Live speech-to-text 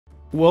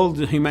World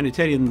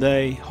Humanitarian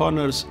Day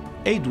honors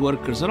aid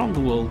workers around the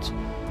world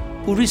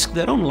who risk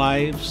their own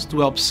lives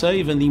to help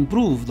save and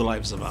improve the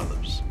lives of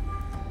others.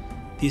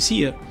 This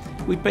year,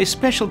 we pay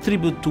special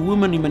tribute to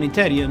women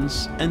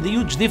humanitarians and the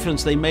huge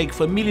difference they make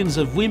for millions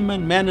of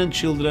women, men and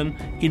children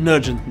in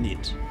urgent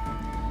need.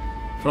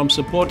 From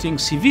supporting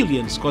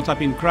civilians caught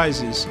up in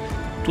crisis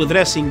to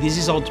addressing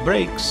disease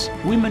outbreaks,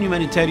 women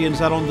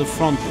humanitarians are on the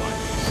front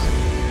lines.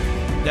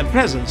 Their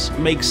presence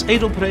makes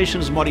aid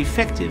operations more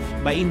effective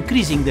by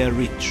increasing their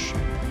reach.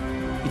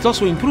 It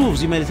also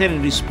improves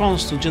humanitarian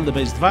response to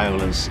gender-based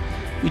violence,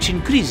 which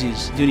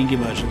increases during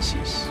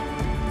emergencies.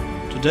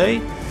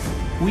 Today,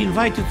 we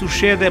invite you to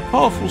share their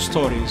powerful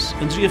stories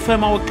and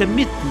reaffirm our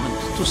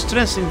commitment to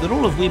strengthening the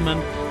role of women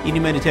in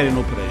humanitarian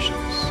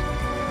operations.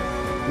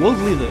 World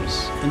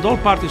leaders and all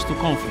parties to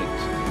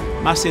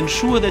conflict must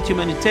ensure that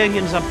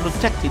humanitarians are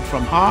protected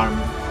from harm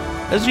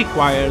as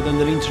required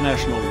under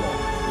international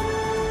law.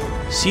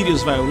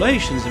 Serious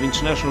violations of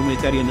international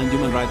humanitarian and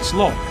human rights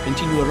law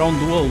continue around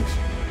the world.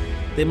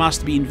 They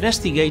must be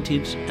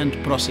investigated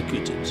and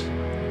prosecuted.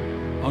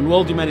 On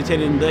World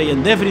Humanitarian Day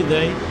and every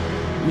day,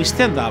 we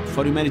stand up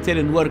for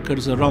humanitarian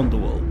workers around the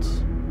world.